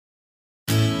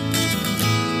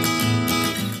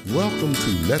Welcome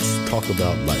to Let's Talk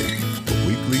About Life, a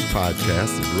weekly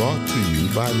podcast brought to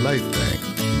you by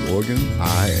LifeBank, the organ,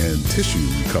 eye, and tissue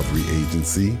recovery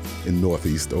agency in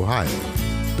Northeast Ohio.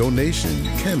 Donation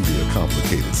can be a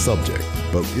complicated subject,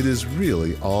 but it is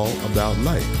really all about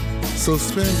life. So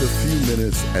spend a few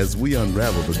minutes as we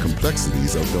unravel the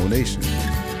complexities of donation.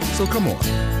 So come on,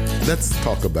 let's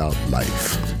talk about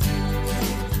life.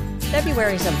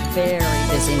 February is a very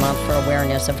busy month for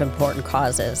awareness of important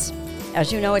causes.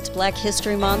 As you know, it's Black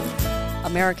History Month,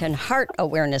 American Heart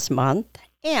Awareness Month,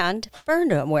 and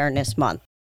Burn Awareness Month.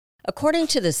 According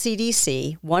to the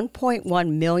CDC,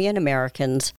 1.1 million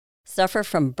Americans suffer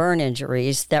from burn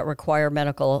injuries that require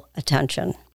medical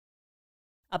attention.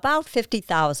 About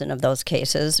 50,000 of those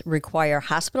cases require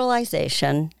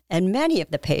hospitalization, and many of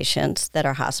the patients that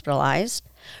are hospitalized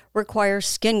require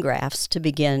skin grafts to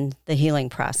begin the healing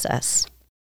process.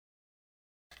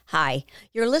 Hi,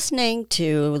 you're listening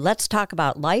to Let's Talk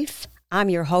About Life. I'm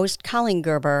your host, Colleen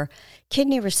Gerber,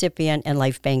 kidney recipient and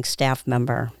LifeBank staff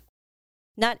member.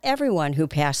 Not everyone who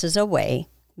passes away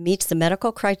meets the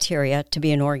medical criteria to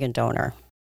be an organ donor.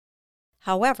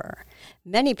 However,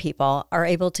 many people are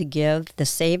able to give the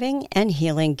saving and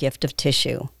healing gift of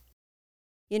tissue.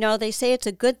 You know, they say it's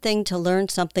a good thing to learn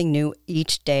something new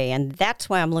each day, and that's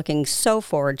why I'm looking so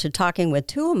forward to talking with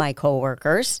two of my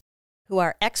coworkers who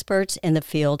are experts in the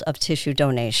field of tissue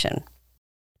donation.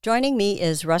 Joining me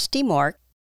is Rusty Mork,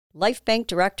 LifeBank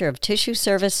Director of Tissue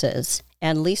Services,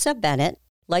 and Lisa Bennett,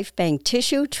 LifeBank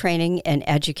Tissue Training and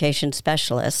Education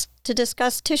Specialist, to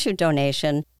discuss tissue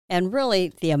donation and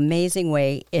really the amazing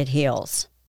way it heals.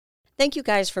 Thank you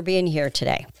guys for being here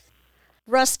today.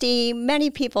 Rusty, many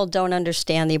people don't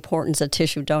understand the importance of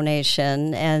tissue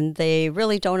donation, and they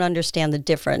really don't understand the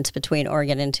difference between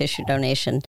organ and tissue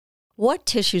donation. What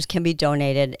tissues can be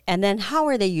donated, and then how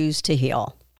are they used to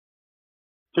heal?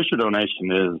 Tissue donation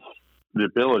is the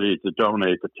ability to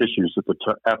donate the tissues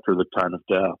after the time of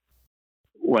death.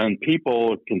 When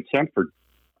people consent for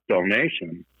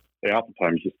donation, they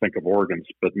oftentimes just think of organs,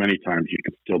 but many times you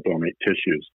can still donate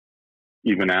tissues,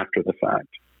 even after the fact.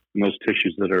 And those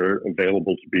tissues that are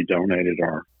available to be donated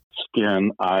are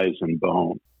skin, eyes, and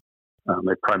bone.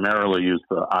 They primarily use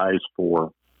the eyes for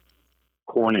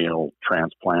corneal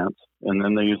transplants, and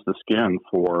then they use the skin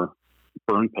for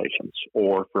burn patients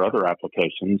or for other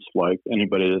applications, like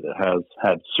anybody that has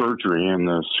had surgery and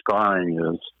the scarring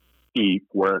is deep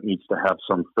where it needs to have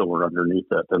some filler underneath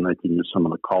it, then they can use some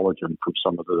of the collagen from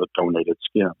some of the donated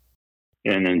skin.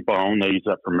 And in bone, they use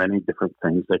that for many different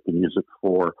things. They can use it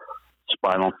for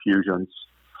spinal fusions,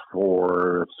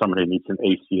 for if somebody needs an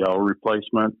ACL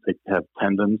replacement, they have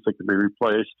tendons that can be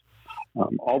replaced.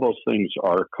 All those things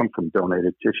come from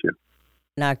donated tissue.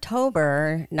 In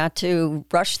October, not to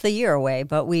rush the year away,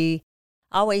 but we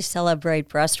always celebrate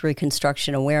Breast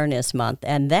Reconstruction Awareness Month,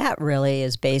 and that really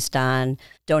is based on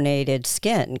donated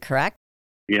skin, correct?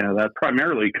 Yeah, that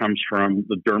primarily comes from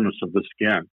the dermis of the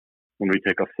skin. When we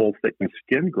take a full-thickness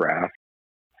skin graft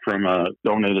from a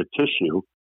donated tissue,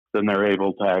 then they're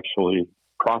able to actually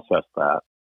process that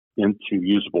into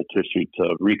usable tissue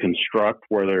to reconstruct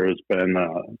where there has been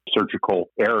a surgical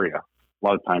area. A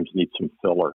lot of times need some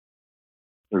filler.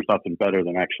 There's nothing better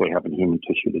than actually having human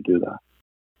tissue to do that.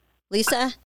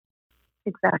 Lisa?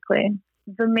 Exactly.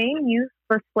 The main use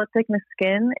for split-thickness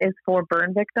skin is for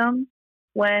burn victims.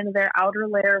 When their outer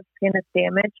layer of skin is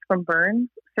damaged from burns,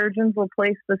 surgeons will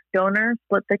place this donor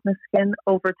split-thickness skin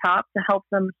over top to help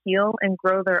them heal and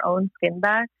grow their own skin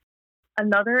back.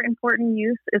 Another important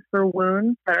use is for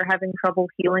wounds that are having trouble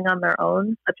healing on their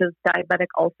own, such as diabetic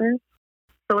ulcers.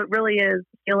 So it really is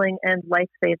healing and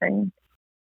life-saving.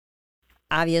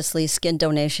 Obviously, skin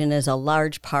donation is a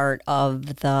large part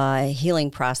of the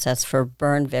healing process for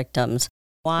burn victims.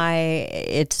 Why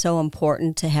it's so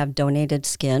important to have donated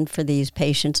skin for these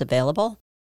patients available?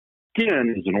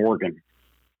 Skin is an organ,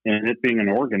 and it being an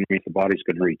organ means the body's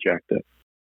going to reject it.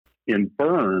 In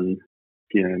burn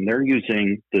skin, they're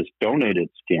using this donated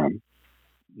skin.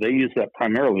 They use that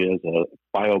primarily as a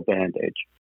bio-bandage.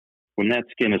 When that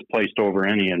skin is placed over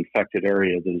any infected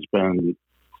area that has been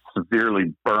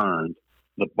severely burned,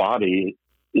 the body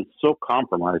is so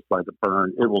compromised by the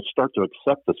burn, it will start to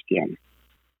accept the skin.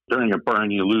 During a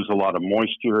burn, you lose a lot of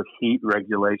moisture, heat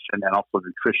regulation, and also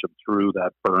nutrition through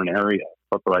that burn area.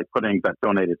 But by putting that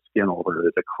donated skin over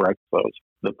it to correct those,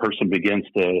 the person begins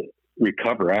to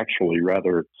recover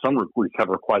some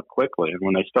recover quite quickly. And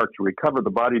when they start to recover,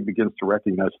 the body begins to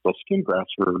recognize those skin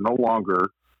grafts are no longer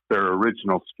their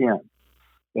original skin,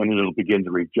 and it'll begin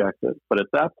to reject it. But at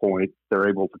that point, they're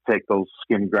able to take those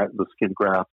the skin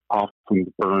graft off from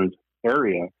the burned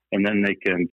area, and then they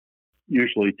can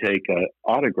usually take an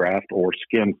autograft or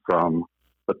skin from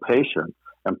the patient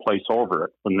and place over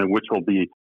it, and then which will be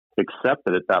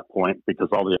accepted at that point because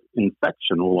all the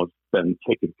infection will have been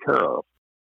taken care of,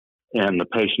 and the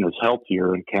patient is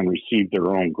healthier and can receive their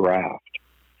own graft.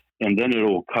 And then it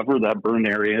will cover that burn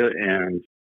area, and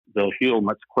they'll heal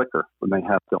much quicker when they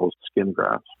have those skin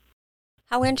grafts.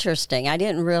 How interesting. I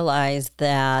didn't realize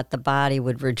that the body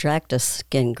would reject a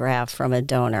skin graft from a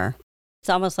donor. It's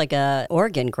almost like an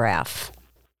organ graft.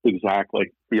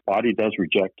 Exactly. The body does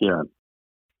reject in.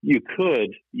 You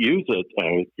could use it,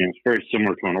 it's very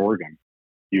similar to an organ.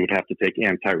 You would have to take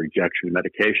anti-rejection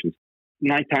medications.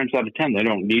 9 times out of 10, they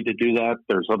don't need to do that.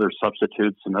 There's other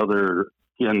substitutes and other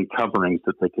skin coverings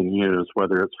that they can use,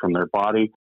 whether it's from their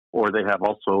body or they have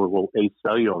also will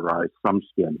acellularize some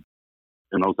skin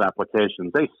in those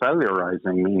applications.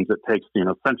 Acellularizing means it takes,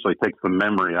 essentially takes the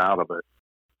memory out of it.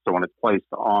 So when it's placed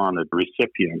on a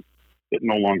recipient, it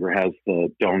no longer has the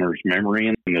donor's memory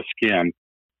in the skin,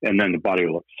 and then the body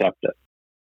will accept it.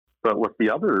 But with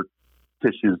the other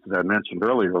tissues that I mentioned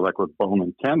earlier, like with bone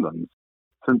and tendons,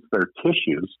 since they're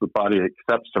tissues, the body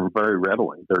accepts them very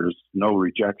readily. There's no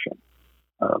rejection.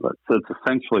 So it's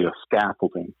essentially a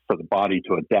scaffolding for the body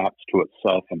to adapt to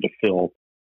itself and to fill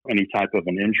any type of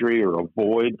an injury or a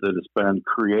void that has been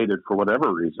created for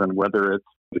whatever reason, whether it's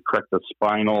to correct a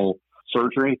spinal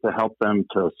surgery to help them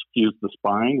to fuse the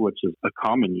spine, which is a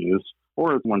common use,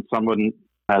 or when someone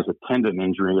has a tendon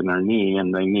injury in their knee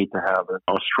and they need to have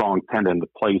a strong tendon to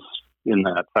place in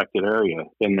that affected area,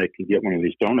 then they can get one of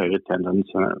these donated tendons,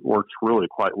 and it works really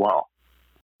quite well.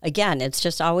 Again, it's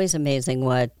just always amazing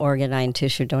what organ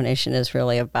tissue donation is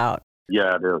really about.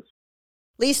 Yeah, it is.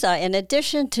 Lisa, in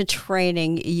addition to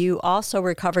training, you also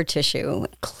recover tissue,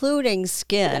 including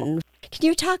skin. Can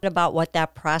you talk about what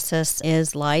that process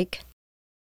is like?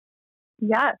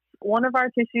 Yes. One of our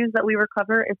tissues that we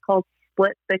recover is called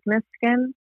split thickness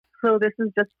skin. So this is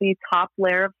just the top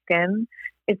layer of skin.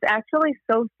 It's actually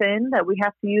so thin that we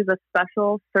have to use a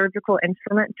special surgical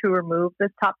instrument to remove this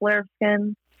top layer of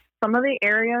skin. Some of the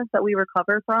areas that we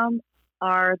recover from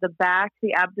are the back,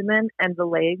 the abdomen, and the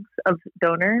legs of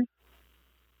donors.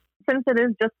 Since it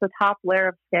is just the top layer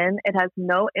of skin, it has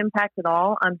no impact at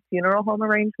all on funeral home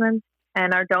arrangements,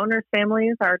 and our donors'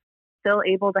 families are still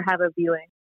able to have a viewing.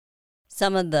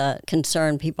 Some of the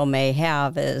concern people may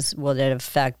have is, will it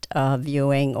affect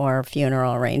viewing or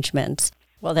funeral arrangements?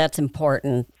 Well, that's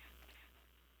important.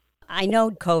 I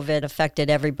know COVID affected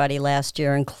everybody last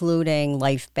year, including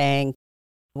LifeBank.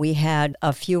 We had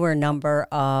a fewer number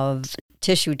of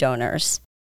tissue donors.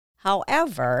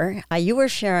 However, you were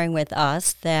sharing with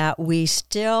us that we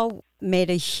still made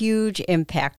a huge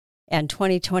impact, and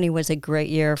 2020 was a great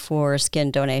year for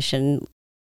skin donation.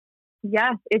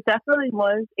 Yes, it definitely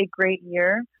was a great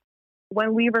year.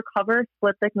 When we recover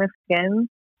split thickness skin,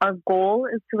 our goal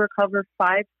is to recover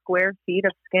 5 square feet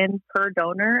of skin per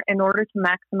donor in order to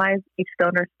maximize each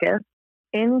donor's gift.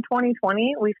 In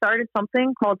 2020, we started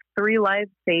something called 3 Lives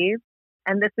Saved,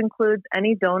 and this includes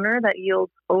any donor that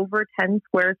yields over 10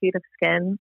 square feet of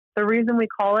skin. The reason we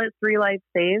call it 3 Lives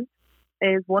Saved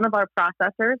is one of our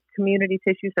processors, Community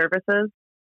Tissue Services,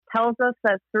 tells us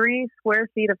that 3 square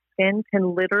feet of skin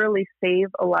can literally save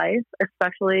a life,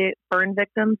 especially burn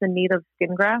victims in need of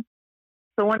skin grafts.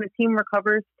 So when a team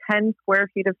recovers 10 square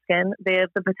feet of skin, they have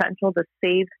the potential to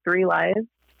save 3 lives.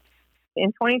 In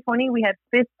 2020, we had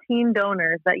 15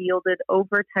 donors that yielded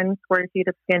over 10 square feet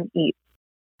of skin each.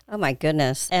 Oh, my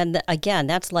goodness. And again,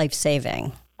 that's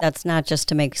life-saving. That's not just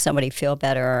to make somebody feel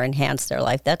better or enhance their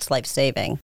life. That's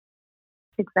life-saving.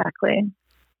 Exactly.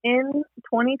 In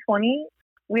 2020,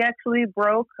 we actually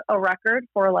broke a record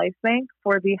for LifeBank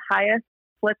for the highest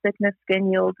split thickness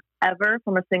skin yield ever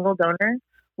from a single donor.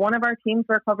 One of our teams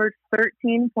recovered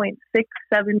 13.67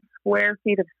 square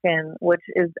feet of skin, which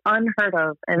is unheard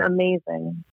of and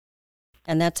amazing.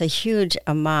 And that's a huge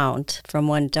amount from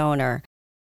one donor.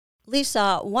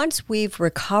 Lisa, once we've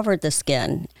recovered the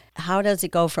skin, how does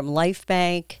it go from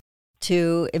LifeBank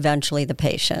to eventually the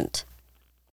patient?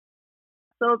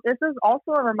 So this is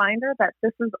also a reminder that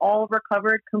this is all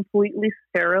recovered completely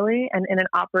sterilely and in an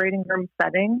operating room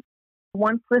setting.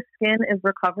 Once the skin is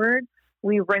recovered,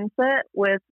 we rinse it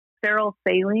with sterile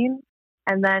saline,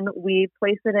 and then we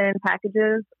place it in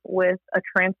packages with a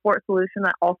transport solution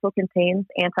that also contains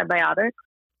antibiotics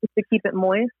just to keep it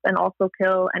moist and also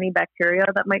kill any bacteria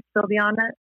that might still be on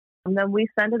it. And then we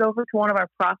send it over to one of our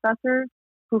processors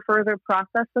who further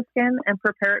process the skin and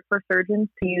prepare it for surgeons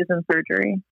to use in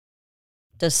surgery.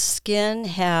 Does skin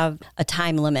have a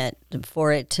time limit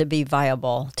for it to be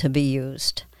viable, to be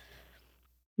used?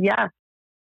 Yes.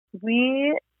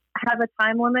 We have a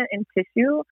time limit in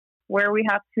tissue where we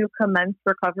have to commence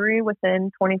recovery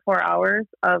within 24 hours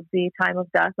of the time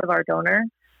of death of our donor.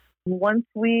 Once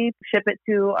we ship it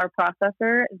to our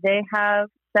processor, they have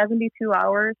 72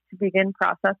 hours to begin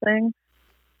processing.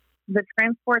 The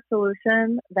transport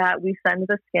solution that we send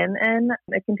the skin in,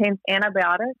 it contains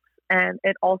antibiotics, and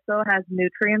it also has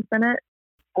nutrients in it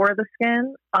for the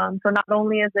skin. So not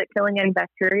only is it killing any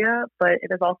bacteria, but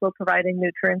it is also providing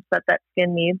nutrients that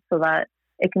skin needs so that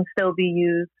it can still be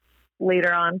used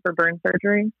later on for burn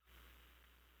surgery.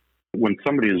 When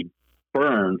somebody is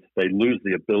burned, they lose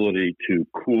the ability to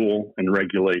cool and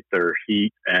regulate their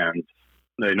heat, and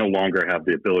they no longer have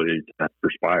the ability to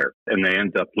perspire. And they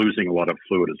end up losing a lot of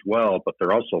fluid as well, but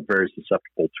they're also very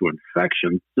susceptible to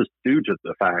infection just due to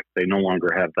the fact they no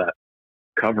longer have that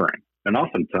covering. And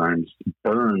oftentimes,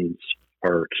 burns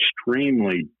are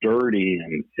extremely dirty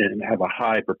and have a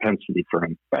high propensity for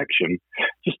infection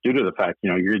just due to the fact,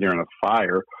 you're either in a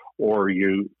fire or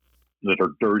that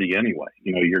are dirty anyway.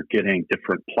 You're getting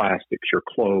different plastics, your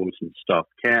clothes and stuff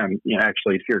can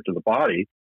actually adhere to the body,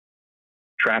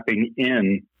 trapping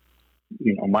in,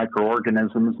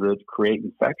 microorganisms that create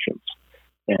infections.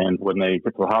 And when they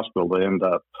get to the hospital, they end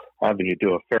up having to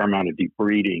do a fair amount of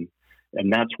debriding.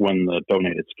 And that's when the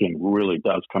donated skin really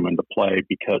does come into play,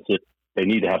 because they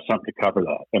need to have something to cover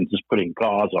that. And just putting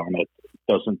gauze on it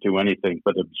doesn't do anything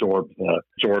but absorb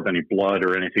any blood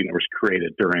or anything that was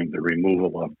created during the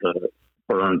removal of the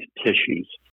burned tissues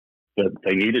that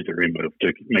they needed to remove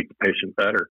to make the patient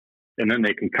better. And then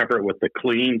they can cover it with the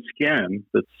clean skin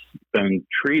that's been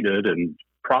treated and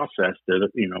processed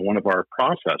at one of our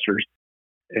processors,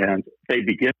 and they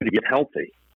begin to get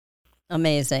healthy.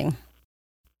 Amazing.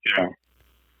 Yeah.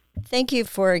 Thank you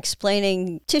for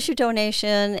explaining tissue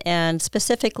donation and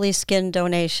specifically skin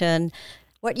donation.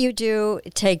 What you do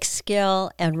takes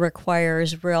skill and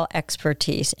requires real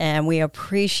expertise, and we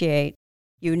appreciate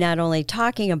you not only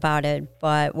talking about it,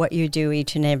 but what you do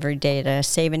each and every day to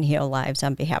save and heal lives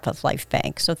on behalf of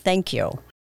LifeBank. So thank you.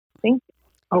 Thank you.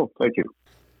 Oh, thank you.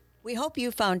 We hope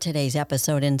you found today's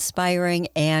episode inspiring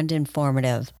and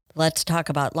informative. Let's Talk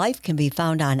About Life can be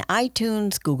found on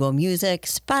iTunes, Google Music,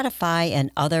 Spotify,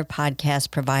 and other podcast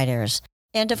providers.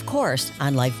 And of course,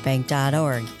 on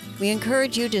lifebank.org. We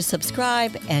encourage you to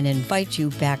subscribe and invite you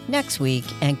back next week.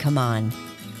 And come on,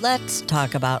 let's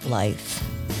talk about life.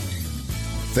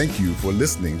 Thank you for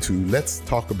listening to Let's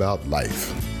Talk About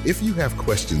Life. If you have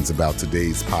questions about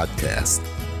today's podcast,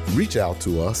 reach out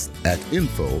to us at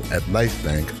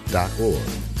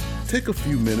info@lifebank.org. Take a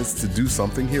few minutes to do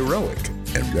something heroic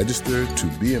and register to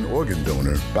be an organ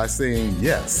donor by saying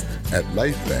yes at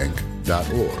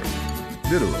lifebank.org.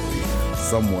 Literally,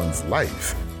 someone's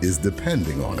life is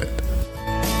depending on it.